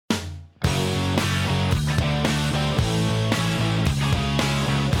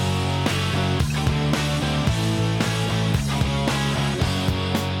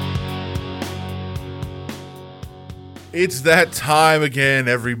It's that time again,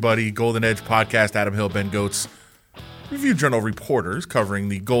 everybody. Golden Edge Podcast, Adam Hill, Ben Gotz, Review Journal reporters covering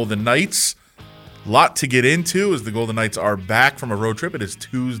the Golden Knights. Lot to get into as the Golden Knights are back from a road trip. It is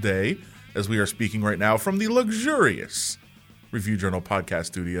Tuesday as we are speaking right now from the luxurious Review Journal podcast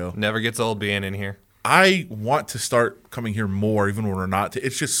studio. Never gets old being in here. I want to start coming here more even when we're not.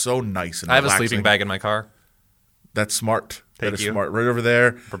 It's just so nice and I have relaxing. a sleeping bag in my car. That's smart. Thank that is you. smart. Right over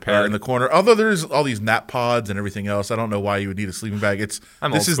there in the corner. Although there's all these nap pods and everything else, I don't know why you would need a sleeping bag. This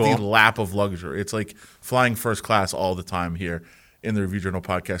is the lap of luxury. It's like flying first class all the time here in the Review Journal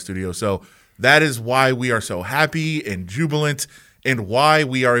podcast studio. So that is why we are so happy and jubilant and why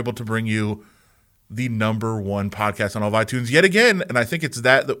we are able to bring you the number one podcast on all of iTunes yet again. And I think it's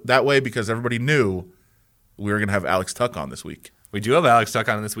that way because everybody knew we were going to have Alex Tuch on this week. We do have Alex Tuch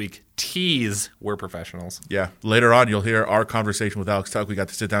on this week. Tease, we're professionals. Yeah. Later on, you'll hear our conversation with Alex Tuch. We got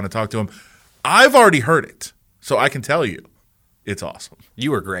to sit down and talk to him. I've already heard it, so I can tell you it's awesome.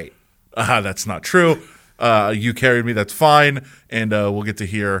 You were great. That's not true. You carried me. That's fine. And we'll get to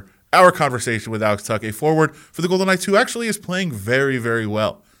hear our conversation with Alex Tuch, a forward for the Golden Knights who actually is playing very, very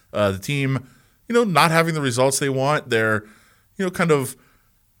well. The team, not having the results they want. They're, kind of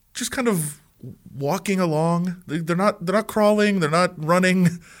walking along. They're not crawling. They're not running.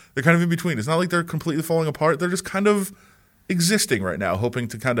 They're kind of in between. It's not like they're completely falling apart. They're just kind of existing right now, hoping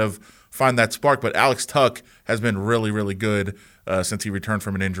to kind of find that spark. But Alex Tuch has been really, really good since he returned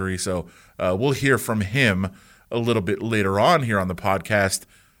from an injury. So we'll hear from him a little bit later on here on the podcast.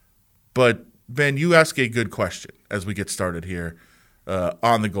 But, Ben, you ask a good question as we get started here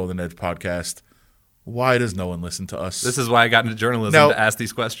on the Golden Edge podcast. Why does no one listen to us? This is why I got into journalism, to ask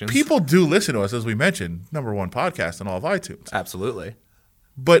these questions. People do listen to us, as we mentioned, number one podcast on all of iTunes. Absolutely.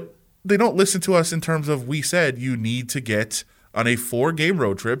 But they don't listen to us in terms of we said you need to get on a 4-game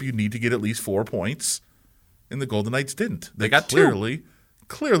road trip, you need to get at least 4 points. And the Golden Knights didn't. They got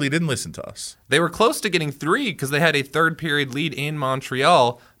clearly didn't listen to us. They were close to getting 3 because they had a third period lead in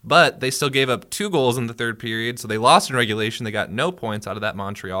Montreal, but they still gave up 2 goals in the third period, so they lost in regulation. They got no points out of that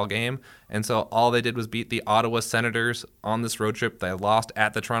Montreal game, and so all they did was beat the Ottawa Senators on this road trip. They lost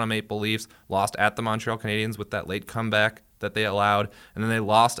at the Toronto Maple Leafs, lost at the Montreal Canadiens with that late comeback that they allowed, and then they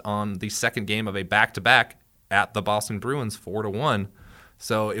lost on the second game of a back-to-back at the Boston Bruins 4-1.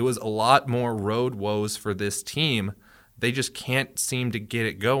 So it was a lot more road woes for this team. They just can't seem to get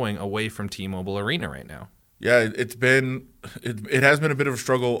it going away from T-Mobile Arena right now. Yeah, it has been a bit of a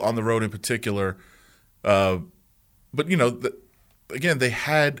struggle on the road in particular. But, again, they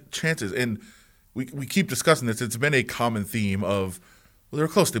had chances. And we keep discussing this. It's been a common theme of, well, they were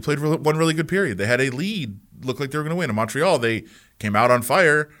close. They played one really good period. They had a lead. Looked like they were going to win. In Montreal, they came out on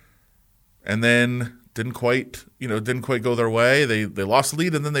fire and then didn't quite go their way. They lost the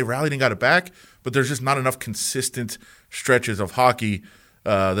lead and then they rallied and got it back. But there's just not enough consistent stretches of hockey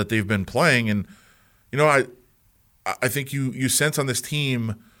that they've been playing. And, I think you sense on this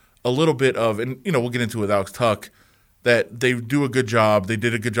team a little bit of, and, we'll get into it with Alex Tuch, that they do a good job. They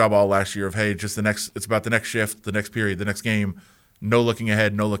did a good job all last year of, hey, it's about the next shift, the next period, the next game, no looking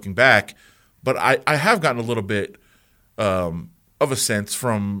ahead, no looking back. But I have gotten a little bit of a sense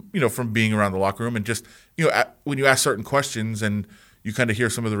from being around the locker room and just, when you ask certain questions and you kind of hear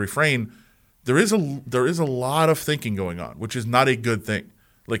some of the refrain, there is a lot of thinking going on, which is not a good thing.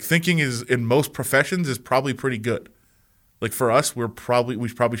 Like, thinking is, in most professions, is probably pretty good. Like, for us, we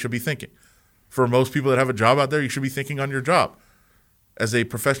probably should be thinking. For most people that have a job out there, you should be thinking on your job. As a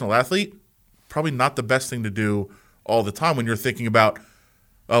professional athlete, probably not the best thing to do all the time when you're thinking about,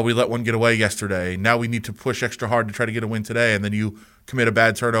 oh, we let one get away yesterday. Now we need to push extra hard to try to get a win today. And then you commit a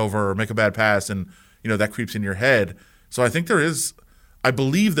bad turnover or make a bad pass, and, that creeps in your head. So I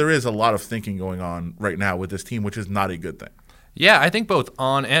believe there is a lot of thinking going on right now with this team, which is not a good thing. Yeah, I think both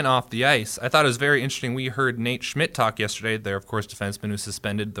on and off the ice. I thought it was very interesting. We heard Nate Schmidt talk yesterday. They're, of course, defenseman who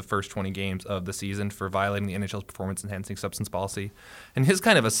suspended the first 20 games of the season for violating the NHL's performance-enhancing substance policy. And his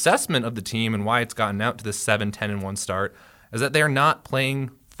kind of assessment of the team and why it's gotten out to this 7-10-1 start is that they're not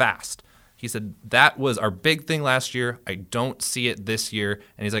playing fast. He said, that was our big thing last year. I don't see it this year.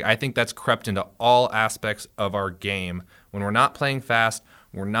 And he's like, I think that's crept into all aspects of our game. When we're not playing fast,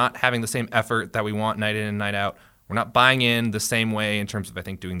 we're not having the same effort that we want night in and night out. We're not buying in the same way in terms of, I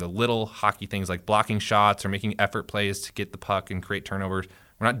think, doing the little hockey things like blocking shots or making effort plays to get the puck and create turnovers.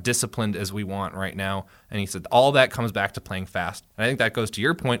 We're not disciplined as we want right now. And he said all that comes back to playing fast. And I think that goes to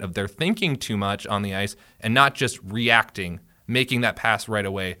your point of they're thinking too much on the ice and not just reacting, making that pass right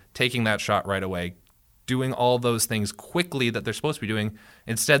away, taking that shot right away, doing all those things quickly that they're supposed to be doing.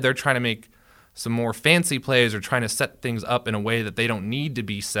 Instead, they're trying to make some more fancy plays or trying to set things up in a way that they don't need to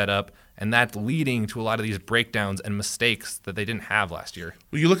be set up. And that's leading to a lot of these breakdowns and mistakes that they didn't have last year.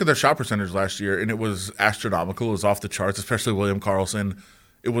 Well, you look at their shot percentage last year, and it was astronomical. It was off the charts, especially William Karlsson.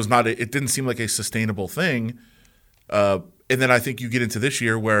 It didn't seem like a sustainable thing. And then I think you get into this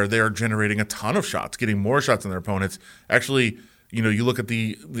year where they are generating a ton of shots, getting more shots than their opponents. Actually, you look at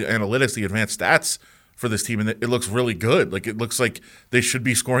the analytics, the advanced stats for this team, and it looks really good. Like, it looks like they should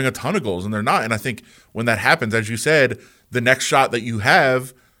be scoring a ton of goals, and they're not. And I think when that happens, as you said, the next shot that you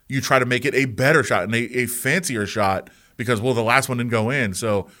have, you try to make it a better shot and a fancier shot because, well, the last one didn't go in,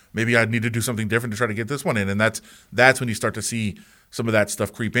 so maybe I need to do something different to try to get this one in. And that's when you start to see some of that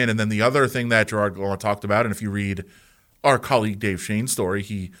stuff creep in. And then the other thing that Gerard Gallant talked about, and if you read our colleague Dave Shane's story,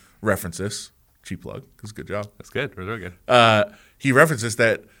 he references, cheap plug, because good job. That's good. Really good. He references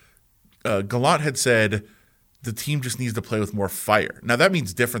that Gallant had said the team just needs to play with more fire. Now, that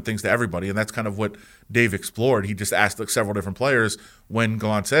means different things to everybody, and that's kind of what Dave explored. He just asked several different players when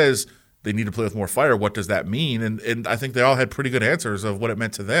Gallant says they need to play with more fire, what does that mean? And I think they all had pretty good answers of what it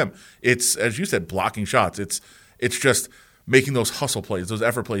meant to them. It's, as you said, blocking shots. It's just making those hustle plays, those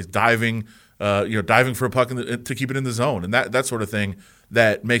effort plays, diving for a puck to keep it in the zone, and that sort of thing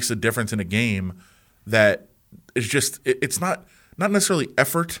that makes a difference in a game. That is just it's not necessarily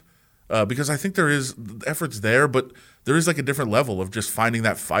effort. Because I think the effort's there, but there is like a different level of just finding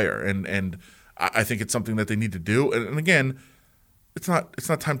that fire, and I think it's something that they need to do. And again, it's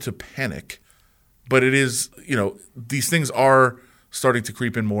not time to panic, but it is. These things are starting to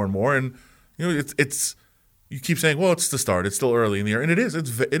creep in more and more, and it's you keep saying, well, it's the start, it's still early in the year, and it is.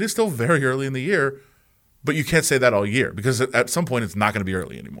 It is still very early in the year, but you can't say that all year because at some point it's not going to be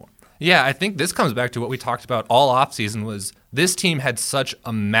early anymore. Yeah, I think this comes back to what we talked about all offseason was this team had such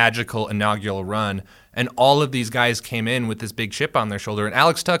a magical inaugural run, and all of these guys came in with this big chip on their shoulder. And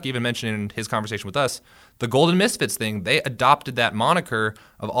Alex Tuch even mentioned in his conversation with us, the Golden Misfits thing, they adopted that moniker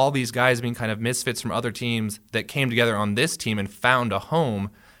of all these guys being kind of misfits from other teams that came together on this team and found a home.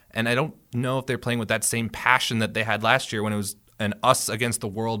 And I don't know if they're playing with that same passion that they had last year when it was an us against the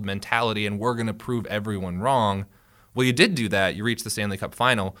world mentality and we're going to prove everyone wrong. Well, you did do that. You reached the Stanley Cup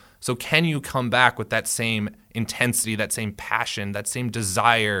final. So can you come back with that same intensity, that same passion, that same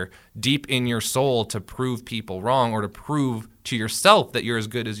desire deep in your soul to prove people wrong or to prove to yourself that you're as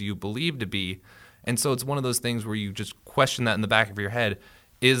good as you believe to be? And so it's one of those things where you just question that in the back of your head.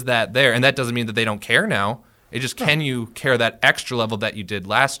 Is that there? And that doesn't mean that they don't care now. It just, can you care that extra level that you did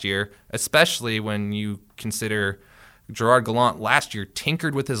last year, especially when you consider Gerard Gallant last year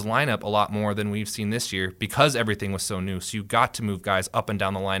tinkered with his lineup a lot more than we've seen this year because everything was so new. So you got to move guys up and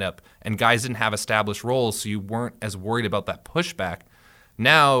down the lineup, and guys didn't have established roles, so you weren't as worried about that pushback.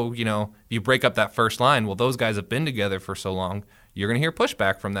 Now, if you break up that first line, well, those guys have been together for so long, you're going to hear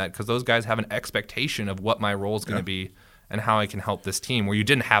pushback from that because those guys have an expectation of what my role is going to be and how I can help this team, where you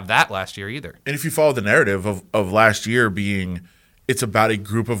didn't have that last year either. And if you follow the narrative of last year being it's about a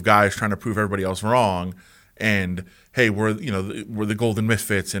group of guys trying to prove everybody else wrong, and hey, we're the Golden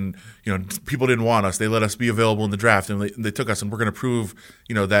Misfits, and people didn't want us. They let us be available in the draft, and they took us, and we're going to prove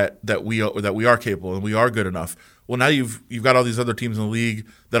that we are capable and we are good enough. Well, now you've got all these other teams in the league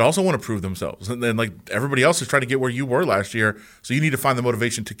that also want to prove themselves, and then like everybody else is trying to get where you were last year. So you need to find the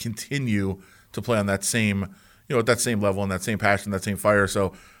motivation to continue to play on that same at that same level and that same passion, that same fire.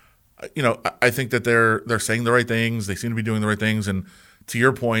 So I think that they're saying the right things. They seem to be doing the right things, and to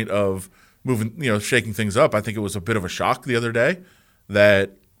your point of moving, shaking things up, I think it was a bit of a shock the other day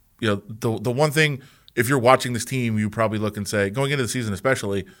that, the one thing, if you're watching this team, you probably look and say, going into the season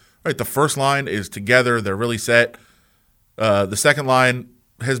especially, right, the first line is together, they're really set. The second line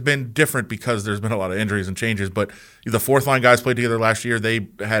has been different because there's been a lot of injuries and changes, but the fourth line guys played together last year. They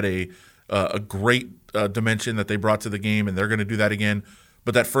had a great dimension that they brought to the game, and they're going to do that again.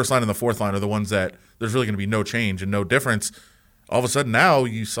 But that first line and the fourth line are the ones that there's really going to be no change and no difference. All of a sudden now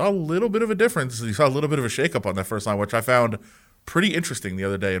you saw a little bit of a difference. You saw a little bit of a shakeup on that first line, which I found pretty interesting the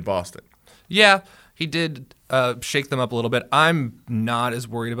other day in Boston. Yeah, he did shake them up a little bit. I'm not as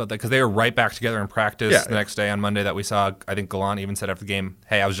worried about that because they were right back together in practice the next day on Monday that we saw. I think Gallant even said after the game,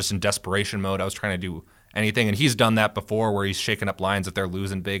 hey, I was just in desperation mode. I was trying to do anything. And he's done that before where he's shaken up lines if they're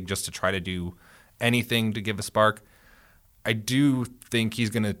losing big just to try to do anything to give a spark. I do think he's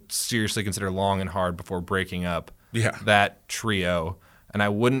going to seriously consider long and hard before breaking up that trio, and I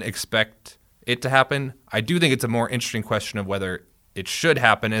wouldn't expect it to happen. I do think it's a more interesting question of whether it should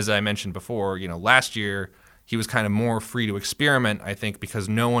happen. As I mentioned before, last year he was kind of more free to experiment, I think, because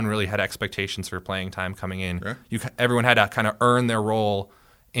no one really had expectations for playing time coming in. Everyone had to kind of earn their role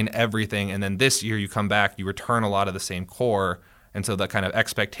in everything, and then this year you come back, you return a lot of the same core, and so the kind of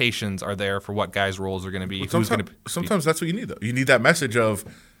expectations are there for what guys' roles are going to be. Sometimes that's what you need, though. You need that message of,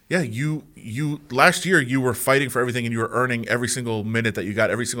 yeah, you last year you were fighting for everything and you were earning every single minute that you got,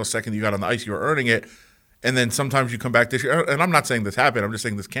 every single second you got on the ice, you were earning it. And then sometimes you come back this year, and I'm not saying this happened, I'm just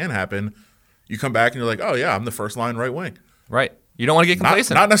saying this can happen. You come back and you're like, oh yeah, I'm the first line right wing. Right. You don't want to get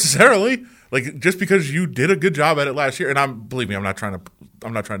complacent. Not necessarily. Like just because you did a good job at it last year, and believe me, I'm not trying to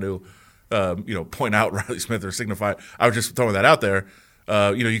point out Riley Smith or signify. I was just throwing that out there.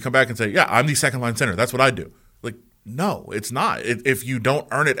 You come back and say, yeah, I'm the second line center. That's what I do. Like, no, it's not. If you don't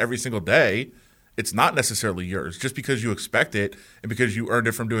earn it every single day, it's not necessarily yours. Just because you expect it and because you earned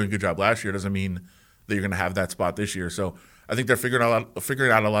it from doing a good job last year doesn't mean that you're going to have that spot this year. So I think they're figuring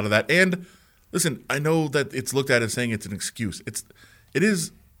out a lot of that. And listen, I know that it's looked at as saying it's an excuse. It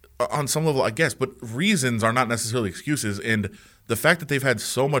is on some level, I guess, but reasons are not necessarily excuses. And the fact that they've had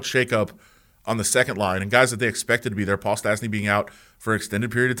so much shakeup on the second line and guys that they expected to be there, Paul Stastny being out for an extended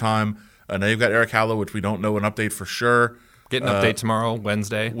period of time. Now you've got Eric Hallow, which we don't know an update for sure. Get an update tomorrow,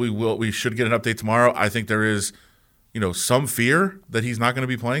 Wednesday. We should get an update tomorrow. I think there is, some fear that he's not going to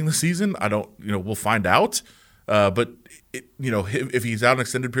be playing this season. I don't, we'll find out. But if he's out an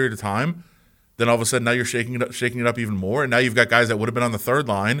extended period of time, then all of a sudden now you're shaking it up even more. And now you've got guys that would have been on the third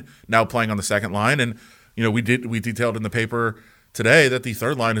line now playing on the second line. And we detailed in the paper today that the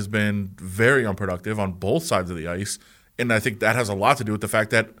third line has been very unproductive on both sides of the ice. And I think that has a lot to do with the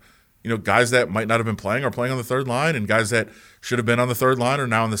fact that, guys that might not have been playing are playing on the third line, and guys that should have been on the third line are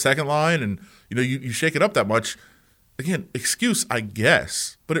now on the second line. And, you shake it up that much. Again, excuse, I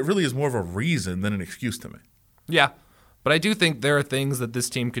guess, but it really is more of a reason than an excuse to me. Yeah, but I do think there are things that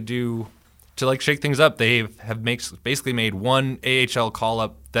this team could do to shake things up. They have basically made one AHL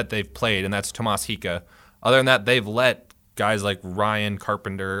call-up that they've played, and that's Tomas Hika. Other than that, they've let guys like Ryan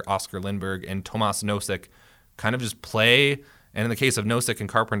Carpenter, Oscar Lindberg, and Tomas Nosek kind of just play. And in the case of Nosek and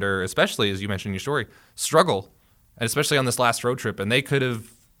Carpenter, especially as you mentioned in your story, struggle, and especially on this last road trip. And they could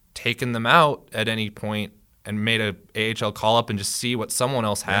have taken them out at any point and made a AHL call-up and just see what someone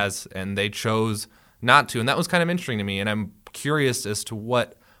else has, and they chose not to. And that was kind of interesting to me, and I'm curious as to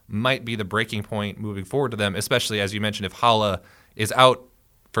what might be the breaking point moving forward to them, especially, as you mentioned, if Haula is out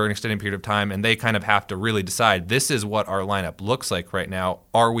for an extended period of time and they kind of have to really decide, this is what our lineup looks like right now.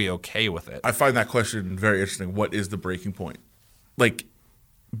 Are we okay with it? I find that question very interesting. What is the breaking point?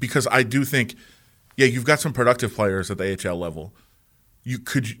 Because I do think, you've got some productive players at the AHL level.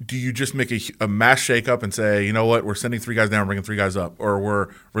 Do you just make a mass shakeup and say, you know what, we're sending 3 guys down and bringing 3 guys up, or we're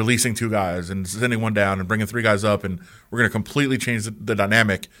releasing 2 guys and sending 1 down and bringing 3 guys up, and we're going to completely change the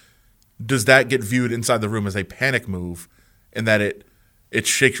dynamic? Does that get viewed inside the room as a panic move, and that it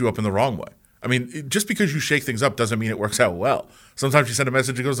shakes you up in the wrong way? I mean, just because you shake things up doesn't mean it works out well. Sometimes you send a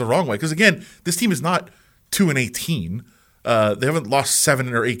message that goes the wrong way. Because again, this team is not 2-18. They haven't lost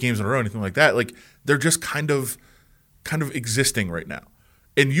 7 or 8 games in a row, or anything like that. They're just kind of existing right now.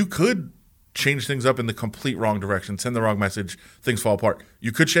 And you could change things up in the complete wrong direction, send the wrong message, things fall apart.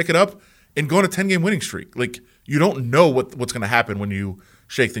 You could shake it up and go on a 10-game winning streak. You don't know what's going to happen when you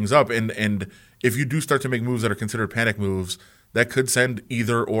shake things up. And if you do start to make moves that are considered panic moves, that could send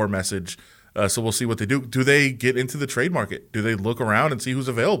either or message. So we'll see what they do. Do they get into the trade market? Do they look around and see who's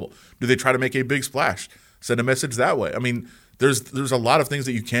available? Do they try to make a big splash? Send a message that way. I mean, there's a lot of things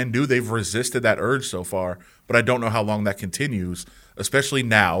that you can do. They've resisted that urge so far, but I don't know how long that continues, especially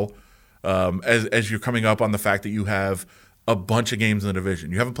now as you're coming up on the fact that you have a bunch of games in the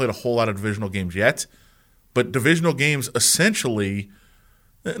division. You haven't played a whole lot of divisional games yet, but divisional games essentially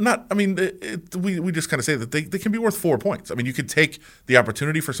we just kind of say that they can be worth 4 points. I mean, you could take the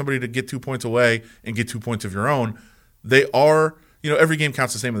opportunity for somebody to get 2 points away and get 2 points of your own. They are, every game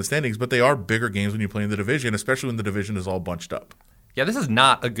counts the same in the standings, but they are bigger games when you play in the division, especially when the division is all bunched up. Yeah, this is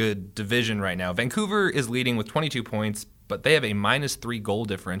not a good division right now. Vancouver is leading with 22 points, but they have a -3 goal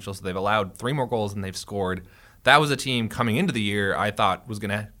differential, so they've allowed 3 more goals than they've scored. That was a team coming into the year I thought was going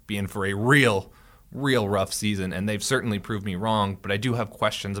to be in for a real rough season, and they've certainly proved me wrong, but I do have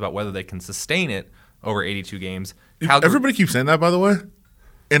questions about whether they can sustain it over 82 games. Everybody keeps saying that, by the way,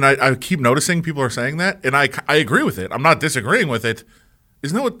 and I keep noticing people are saying that, and I agree with it. I'm not disagreeing with it.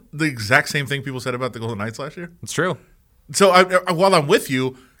 Isn't that what the exact same thing people said about the Golden Knights last year? It's true. So while I'm with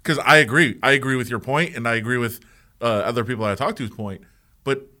you, because I agree with your point, and I agree with other people I talked to's point,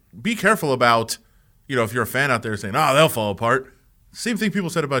 but be careful about, if you're a fan out there saying, they'll fall apart. Same thing people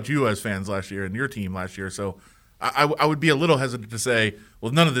said about you as fans last year and your team last year. So I would be a little hesitant to say,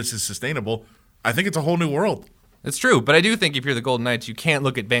 well, none of this is sustainable. I think it's a whole new world. It's true, but I do think if you're the Golden Knights, you can't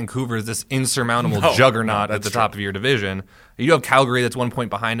look at Vancouver as this insurmountable juggernaut at the top of your division. You have Calgary that's 1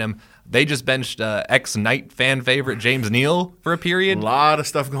 point behind them. They just benched ex-Knight fan favorite James Neal for a period. A lot of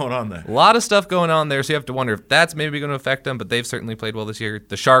stuff going on there. A lot of stuff going on there, so you have to wonder if that's maybe going to affect them, but they've certainly played well this year.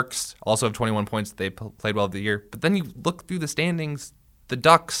 The Sharks also have 21 points. They played well the year. But then you look through the standings, the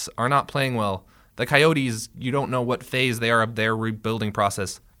Ducks are not playing well. The Coyotes, you don't know what phase they are of their rebuilding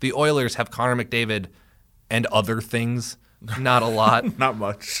process. The Oilers have Connor McDavid and other things. Not a lot. Not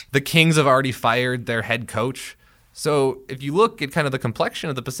much. The Kings have already fired their head coach. So if you look at kind of the complexion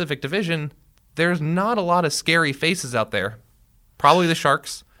of the Pacific Division, there's not a lot of scary faces out there. Probably the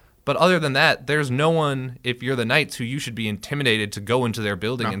Sharks. But other than that, there's no one, if you're the Knights, who you should be intimidated to go into their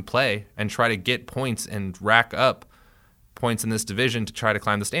building and play and try to get points and rack up points in this division to try to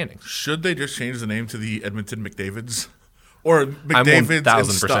climb the standings. Should they just change the name to the Edmonton McDavids? Or McDavids I'm 1,000%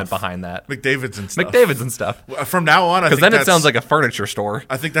 and stuff. behind that. McDavids and stuff. McDavids and stuff. From now on, because then it sounds like a furniture store.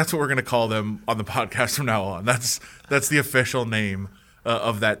 I think that's what we're going to call them on the podcast from now on. That's the official name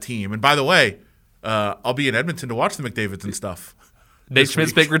of that team. And by the way, I'll be in Edmonton to watch the McDavids and stuff. Nate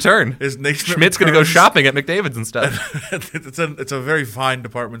Schmidt's big return. Schmidt's going to go shopping at McDavid's and stuff. It's a very fine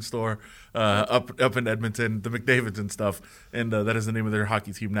department store up in Edmonton, the McDavid's and stuff, and that is the name of their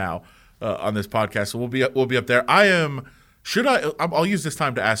hockey team now on this podcast. So we'll be up there. I'll use this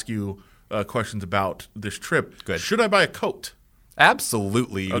time to ask you questions about this trip. Good. Should I buy a coat?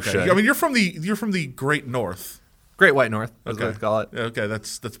 Absolutely, you should. I mean, you're from the Great North. Great White North, as we call it. Okay,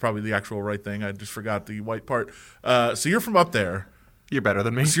 that's probably the actual right thing. I just forgot the white part. So you're from up there. You're better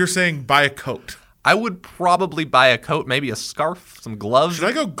than me. So you're saying buy a coat. I would probably buy a coat, maybe a scarf, some gloves. Should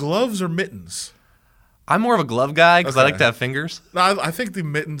I go gloves or mittens? I'm more of a glove guy because I like to have fingers. No, I think the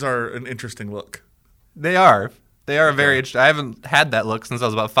mittens are an interesting look. They are. They are very interesting. I haven't had that look since I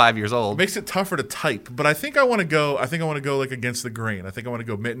was about 5 years old. It makes it tougher to type, but I think I want to go like against the grain. I think I want to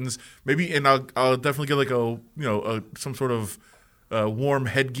go mittens, maybe, and I'll definitely get like some sort of warm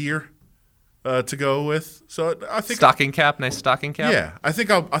headgear to go with. So I think nice stocking cap. Yeah, I think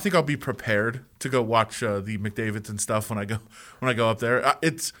I'll be prepared to go watch the McDavids and stuff when I go up there.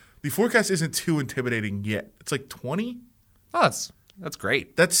 The forecast isn't too intimidating yet. It's like 20. Oh, that's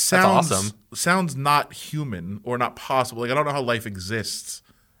great. That's awesome. Sounds not human or not possible. Like, I don't know how life exists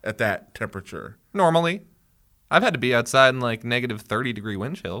at that temperature. Normally, I've had to be outside in like negative 30-degree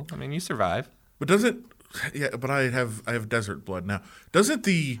wind chill. I mean, you survive. But but I have desert blood now. Doesn't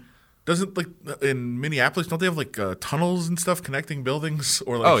like in Minneapolis, don't they have like tunnels and stuff connecting buildings?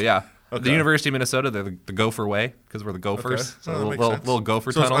 Or like, oh yeah. Okay. The University of Minnesota, they're the Gopher Way because we're the Gophers. Okay. So little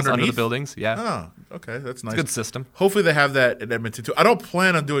Gopher tunnels under the buildings. Yeah. Oh, okay. That's nice. It's a good system. Hopefully they have that in Edmonton too. I don't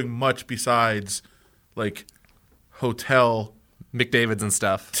plan on doing much besides like hotel, McDavid's and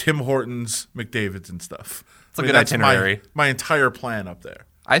stuff. Tim Hortons, McDavid's and stuff. It's a good itinerary. My entire plan up there.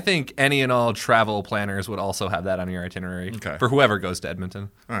 I think any and all travel planners would also have that on your itinerary for whoever goes to Edmonton.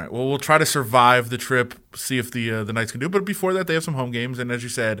 All right. Well, we'll try to survive the trip, see if the Knights can do it. But before that, they have some home games. And as you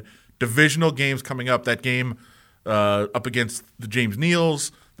said, divisional games coming up. That game up against the James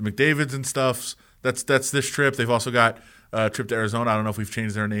Neals, the McDavids and stuff. That's this trip. They've also got a trip to Arizona. I don't know if we've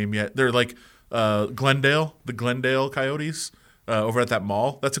changed their name yet. They're like Glendale, the Glendale Coyotes over at that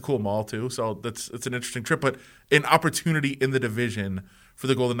mall. That's a cool mall too. So it's an interesting trip. But an opportunity in the division for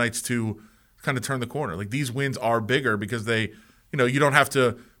the Golden Knights to kind of turn the corner. Like, these wins are bigger because they, you don't have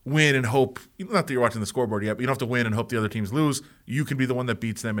to win and hope, not that you're watching the scoreboard yet, but you don't have to win and hope the other teams lose. You can be the one that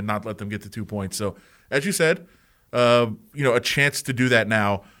beats them and not let them get to 2 points. So, as you said, a chance to do that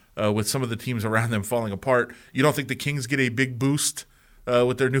now with some of the teams around them falling apart. You don't think the Kings get a big boost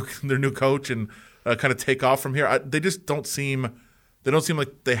with their new coach and kind of take off from here? They just don't seem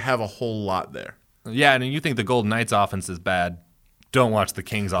like they have a whole lot there. Yeah, and you think the Golden Knights offense is bad. Don't watch the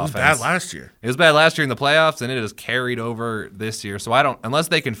Kings offense. It was bad last year. It was bad last year in the playoffs, and it has carried over this year. So unless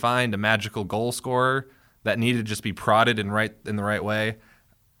they can find a magical goal scorer that needed to just be prodded in the right way,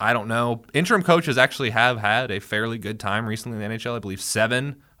 I don't know. Interim coaches actually have had a fairly good time recently in the NHL. I believe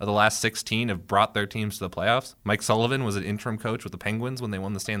 7 of the last 16 have brought their teams to the playoffs. Mike Sullivan was an interim coach with the Penguins when they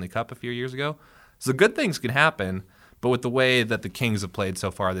won the Stanley Cup a few years ago. So good things can happen. But with the way that the Kings have played so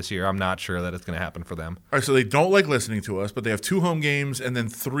far this year, I'm not sure that it's going to happen for them. All right, so they don't like listening to us, but they have 2 home games and then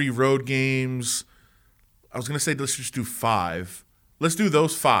 3 road games. I was going to say let's just do 5. Let's do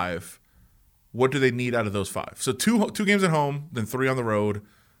those 5. What do they need out of those 5? So 2 games at home, then 3 on the road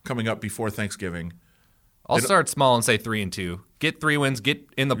coming up before Thanksgiving. I'll start small and say 3-2. Get 3 wins. Get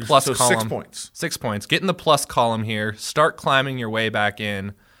in the plus column. 6 points. 6 points. Get in the plus column here. Start climbing your way back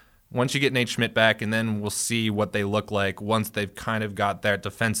in. Once you get Nate Schmidt back, and then we'll see what they look like once they've kind of got that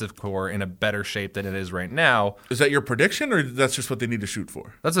defensive core in a better shape than it is right now. Is that your prediction, or that's just what they need to shoot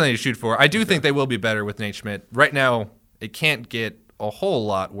for? That's what they need to shoot for. I do think they will be better with Nate Schmidt. Right now, it can't get a whole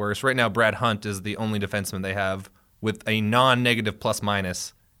lot worse. Right now, Brad Hunt is the only defenseman they have with a non-negative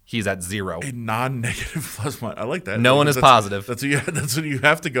plus-minus. He's at 0. A non-negative plus-minus. I like that. No one is positive. That's what you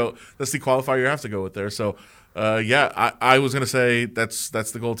have to go. That's the qualifier you have to go with there. So, I was going to say that's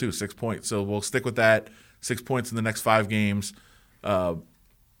the goal too, 6 points. So we'll stick with that. 6 points in the next 5 games. An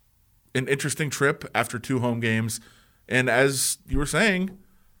interesting trip after 2 home games. And as you were saying,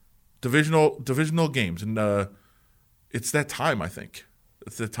 divisional games. And it's that time, I think.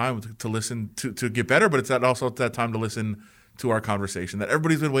 It's the time to listen, to get better, but it's also that time to listen to our conversation that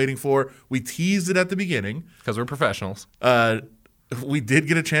everybody's been waiting for. We teased it at the beginning. Because we're professionals. We did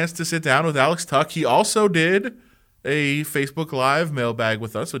get a chance to sit down with Alex Tuch. He also did a Facebook Live mailbag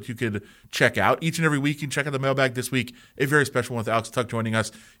with us, which you could check out. Each and every week, you can check out the mailbag. This week, a very special one with Alex Tuch joining us.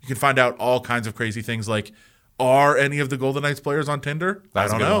 You can find out all kinds of crazy things like, are any of the Golden Knights players on Tinder?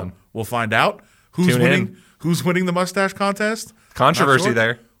 That's I don't know. One. We'll find out. Who's winning the mustache contest? Controversy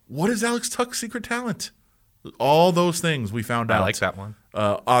there. What is Alex Tuch's secret talent? All those things we found out. I like that one.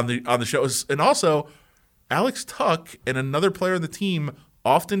 On the show. And also, Alex Tuch and another player on the team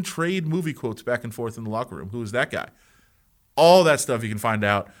often trade movie quotes back and forth in the locker room. Who is that guy? All that stuff you can find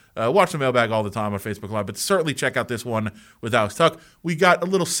out. Watch the mailbag all the time on Facebook Live, but certainly check out this one with Alex Tuch. We got a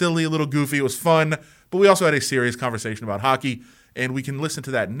little silly, a little goofy. It was fun, but we also had a serious conversation about hockey, and we can listen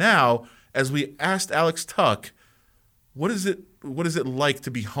to that now as we asked Alex Tuch, what is it like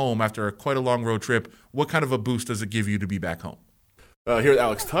to be home after quite a long road trip? What kind of a boost does it give you to be back home? Here with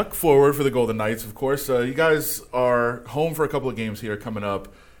Alex Tuch, forward for the Golden Knights, of course. You guys are home for a couple of games here coming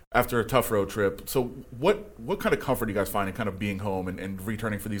up after a tough road trip. So what kind of comfort do you guys find in kind of being home and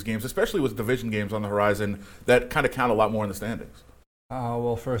returning for these games, especially with division games on the horizon that kind of count a lot more in the standings?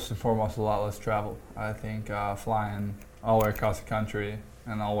 Well, first and foremost, a lot less travel. I think flying all the way across the country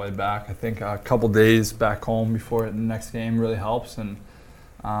and all the way back. I think a couple days back home before the next game really helps. And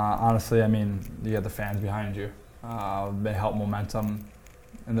honestly, I mean, you get the fans behind you. They help momentum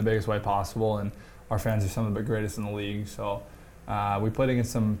in the biggest way possible, and our fans are some of the greatest in the league. So we played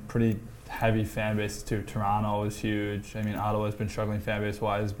against some pretty heavy fan bases too. Toronto is huge. I mean, Ottawa's been struggling fan base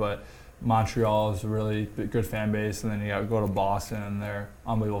wise, but Montreal is a really good fan base, and then you got to go to Boston, and they're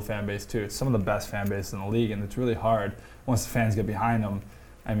unbelievable fan base too. It's some of the best fan base in the league, and it's really hard once the fans get behind them.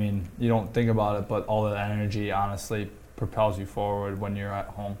 I mean, you don't think about it, but all that energy honestly propels you forward when you're at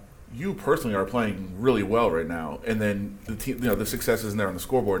home. You personally are playing really well right now, and then the team, the success isn't there on the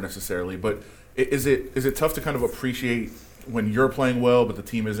scoreboard necessarily. But is it tough to kind of appreciate when you're playing well, but the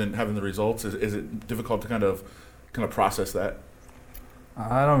team isn't having the results? Is it difficult to kind of process that?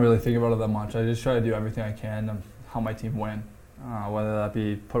 I don't really think about it that much. I just try to do everything I can to help my team win, whether that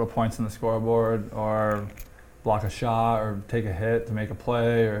be put up points on the scoreboard or block a shot or take a hit to make a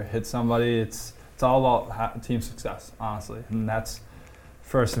play or hit somebody. It's all about team success, honestly, and that's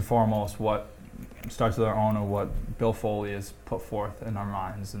first and foremost what starts with our owner, what Bill Foley has put forth in our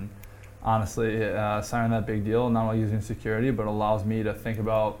minds. And honestly, signing that big deal not only gives me security, but allows me to think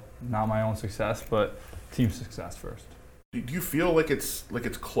about not my own success, but team success first. Do you feel like it's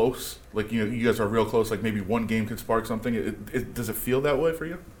close? Like you guys are real close. Like maybe one game could spark something. Does it feel that way for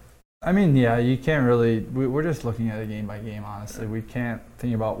you? I mean, yeah, you can't really. We're just looking at it game by game. Honestly, we can't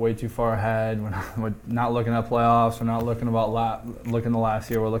think about way too far ahead. We're not looking at playoffs. We're not looking about looking to last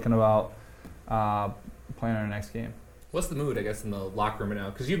year. We're looking about playing our next game. What's the mood, I guess, in the locker room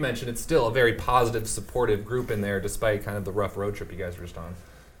now? Because you mentioned it's still a very positive, supportive group in there, despite kind of the rough road trip you guys were just on.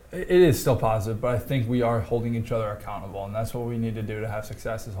 It is still positive, but I think we are holding each other accountable, and that's what we need to do to have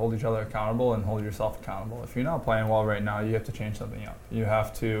success, is hold each other accountable and hold yourself accountable. If you're not playing well right now, you have to change something up. You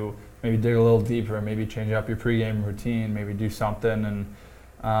have to maybe dig a little deeper, maybe change up your pregame routine, maybe do something, and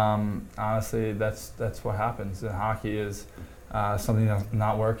honestly, that's what happens. In hockey is something that's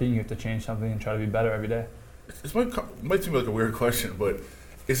not working, you have to change something and try to be better every day. This might seem like a weird question, but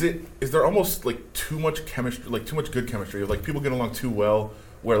is there almost like too much chemistry, like too much good chemistry, like people get along too well?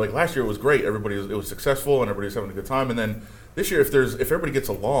 Where like last year it was great, it was successful and everybody was having a good time, and then this year if everybody gets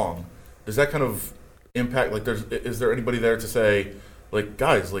along, does that kind of impact? Like, is there anybody there to say, like,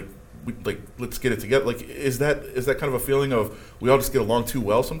 guys, let's get it together? Like, is that kind of a feeling of we all just get along too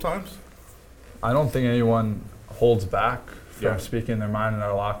well sometimes? I don't think anyone holds back from speaking their mind in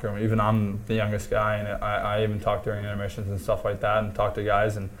our locker room. Even I'm the youngest guy, and I even talk during intermissions and stuff like that, and talk to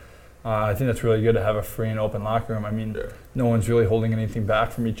guys, and I think that's really good to have a free and open locker room. I mean, no one's really holding anything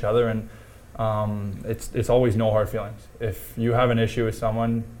back from each other, and it's always no hard feelings. If you have an issue with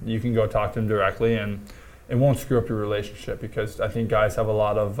someone, you can go talk to them directly, and it won't screw up your relationship, because I think guys have a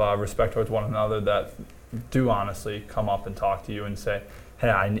lot of respect towards one another that do honestly come up and talk to you and say, hey,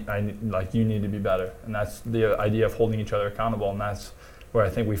 I like, you need to be better. And that's the idea of holding each other accountable, and that's where I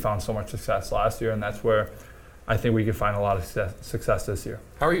think we found so much success last year, and that's where I think we could find a lot of success this year.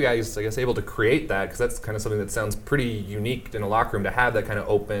 How are you guys, I guess, able to create that? Because that's kind of something that sounds pretty unique in a locker room, to have that kind of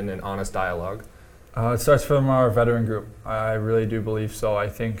open and honest dialogue. It starts from our veteran group. I really do believe so. I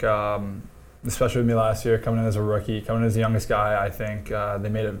think, especially with me last year, coming in as a rookie, coming in as the youngest guy, I think they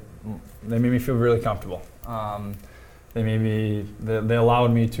made me feel really comfortable. They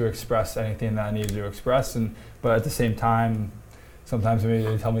allowed me to express anything that I needed to express, but at the same time, sometimes maybe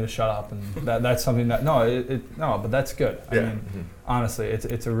they tell me to shut up, and that's something that but that's good. Yeah. I mean, honestly,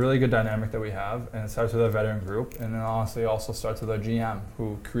 it's a really good dynamic that we have, and it starts with our veteran group, and then honestly also starts with our GM,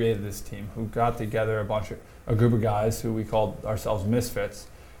 who created this team, who got together a group of guys who we called ourselves misfits,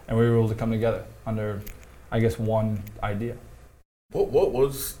 and we were able to come together under, I guess, one idea. What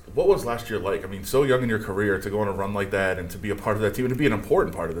was last year like? I mean, so young in your career to go on a run like that and to be a part of that team and to be an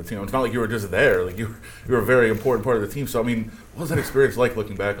important part of the team. It's not like you were just there; like you were a very important part of the team. So, I mean, what was that experience like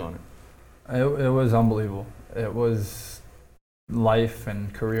looking back on it? It was unbelievable. It was life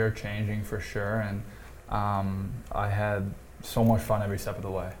and career changing for sure, and I had so much fun every step of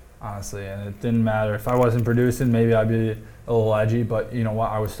the way, honestly. And it didn't matter if I wasn't producing; maybe I'd be a little edgy, but you know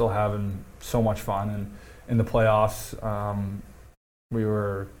what? I was still having so much fun, and in the playoffs. We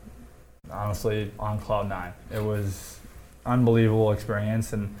were honestly on cloud nine. It was an unbelievable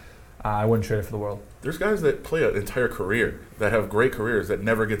experience, and I wouldn't trade it for the world. There's guys that play an entire career, that have great careers, that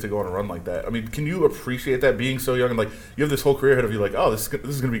never get to go on a run like that. I mean, can you appreciate that, being so young and like you have this whole career ahead of you? Like, oh, this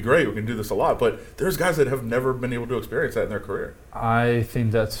is going to be great. We can do this a lot. But there's guys that have never been able to experience that in their career. I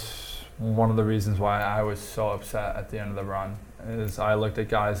think that's one of the reasons why I was so upset at the end of the run. Is I looked at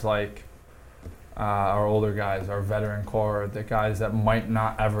guys like. Our older guys, our veteran core, the guys that might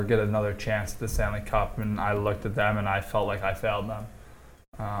not ever get another chance at the Stanley Cup, and I looked at them and I felt like I failed them.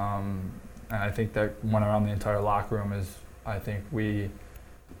 And I think that went around the entire locker room. I think we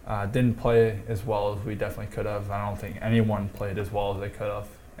didn't play as well as we definitely could have. I don't think anyone played as well as they could have,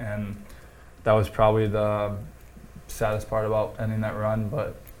 and that was probably the saddest part about ending that run.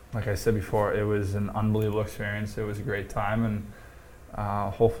 But like I said before, it was an unbelievable experience. It was a great time, and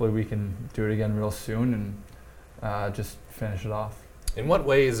hopefully we can do it again real soon and just finish it off. In what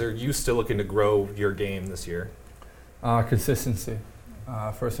ways are you still looking to grow your game this year? Consistency.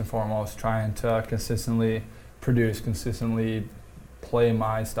 First and foremost, trying to consistently produce, consistently play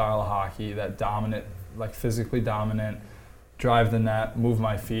my style of hockey, that dominant, like physically dominant, drive the net, move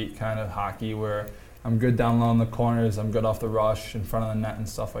my feet kind of hockey, where I'm good down low in the corners, I'm good off the rush, in front of the net and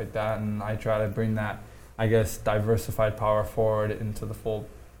stuff like that, and I try to bring that, I guess, diversified power forward into the fold.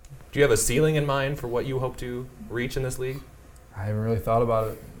 Do you have a ceiling in mind for what you hope to reach in this league? I haven't really thought about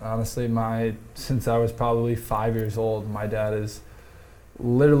it. Honestly, since I was probably 5 years old, my dad is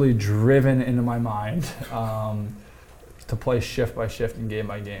literally driven into my mind to play shift by shift and game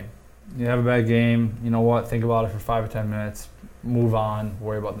by game. You have a bad game, you know what, think about it for 5 or 10 minutes, move on,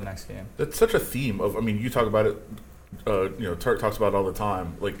 worry about the next game. That's such a theme of, I mean, you talk about it, Tuch talks about it all the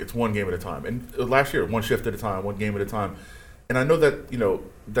time. Like, it's one game at a time. And last year, one shift at a time, one game at a time. And I know that,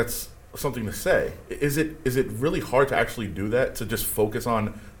 that's something to say. Is it really hard to actually do that, to just focus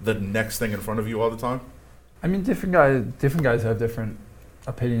on the next thing in front of you all the time? I mean, different guys have different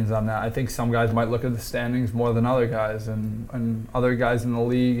opinions on that. I think some guys might look at the standings more than other guys, and other guys in the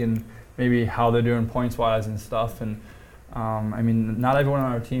league, and maybe how they're doing points-wise and stuff. And, I mean, not everyone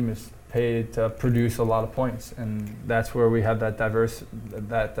on our team is paid to produce a lot of points, and that's where we have that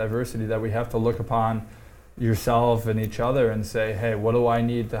diversity that we have to look upon yourself and each other and say, hey, what do I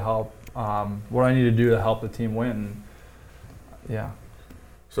need to help? What do I need to do to help the team win? Yeah.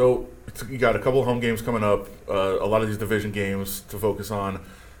 So you got a couple of home games coming up, a lot of these division games to focus on.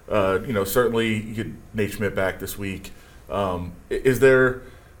 Certainly you get Nate Schmidt back this week. Is there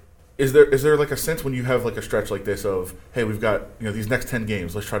like a sense when you have like a stretch like this of, hey, we've got these next 10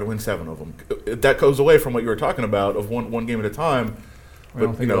 games, let's try to win 7 of them? That goes away from what you were talking about of one game at a time. We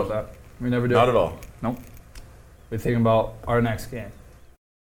don't think about that. We never do. Not at all. Nope. We're thinking about our next game.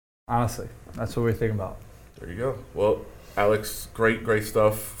 Honestly, that's what we're thinking about. There you go. Well, Alex, great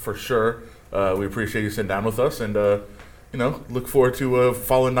stuff for sure. We appreciate you sitting down with us, and look forward to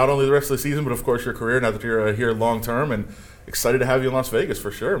following not only the rest of the season, but of course your career now that you're here long term, and excited to have you in Las Vegas for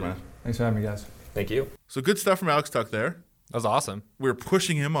sure, man. Thanks for having me, guys. Thank you. So good stuff from Alex Tuch there. That was awesome. We were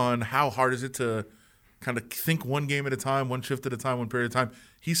pushing him on how hard is it to kind of think one game at a time, one shift at a time, one period of time.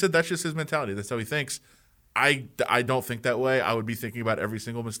 he said that's just his mentality. That's how he thinks. I don't think that way. I would be thinking about every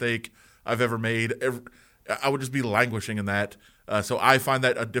single mistake I've ever made. I would just be languishing in that. So I find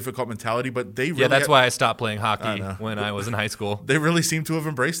that a difficult mentality, but they really... Yeah, that's why I stopped playing hockey when I was in high school. They really seem to have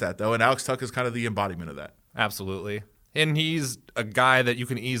embraced that, though, and Alex Tuch is kind of the embodiment of that. Absolutely. And he's a guy that you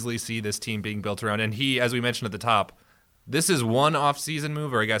can easily see this team being built around. And he, as we mentioned at the top, this is one off-season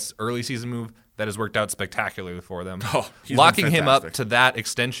move, or I guess early season move, that has worked out spectacularly for them. Locking him up to that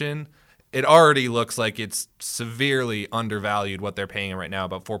extension, it already looks like it's severely undervalued what they're paying him right now,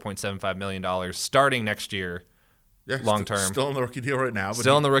 about $4.75 million starting next year. Yeah, long term. Still in the rookie deal right now. But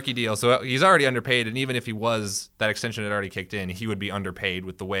still in the rookie deal. So he's already underpaid. And even if he was, that extension had already kicked in, he would be underpaid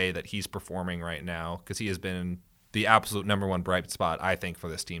with the way that he's performing right now because he has been the absolute number one bright spot, I think, for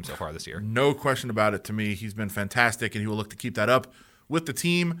this team so far this year. No question about it to me. He's been fantastic, and he will look to keep that up with the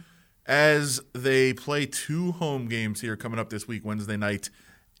team as they play 2 home games here coming up this week, Wednesday night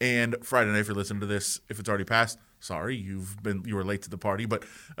and Friday night. If you're listening to this, if it's already passed, sorry, you were late to the party. But,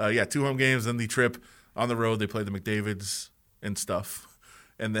 2 home games, then the trip on the road. They play the McDavids and stuff,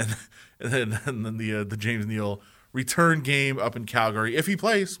 and then the James Neal return game up in Calgary. If he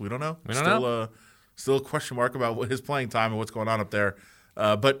plays, we don't know. Still a question mark about his playing time and what's going on up there.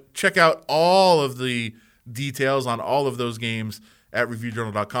 But check out all of the details on all of those games at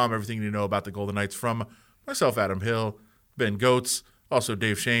reviewjournal.com. Everything you need to know about the Golden Knights from myself, Adam Hill, Ben Gotz, also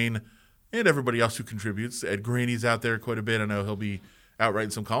Dave Shane, and everybody else who contributes. Ed Graney's out there quite a bit. I know he'll be out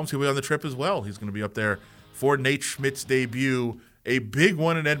writing some columns. He'll be on the trip as well. He's going to be up there for Nate Schmidt's debut, a big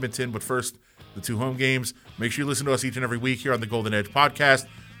one in Edmonton. But first, the 2 home games. Make sure you listen to us each and every week here on the Golden Edge podcast.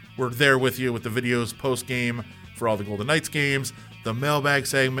 We're there with you with the videos post-game for all the Golden Knights games, the mailbag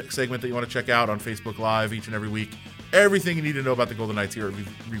segment that you want to check out on Facebook Live each and every week. Everything you need to know about the Golden Knights here at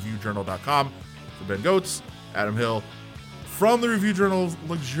reviewjournal.com. For Ben Gotz, Adam Hill, from the Review Journal's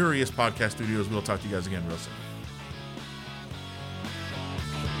luxurious podcast studios, we'll talk to you guys again real soon.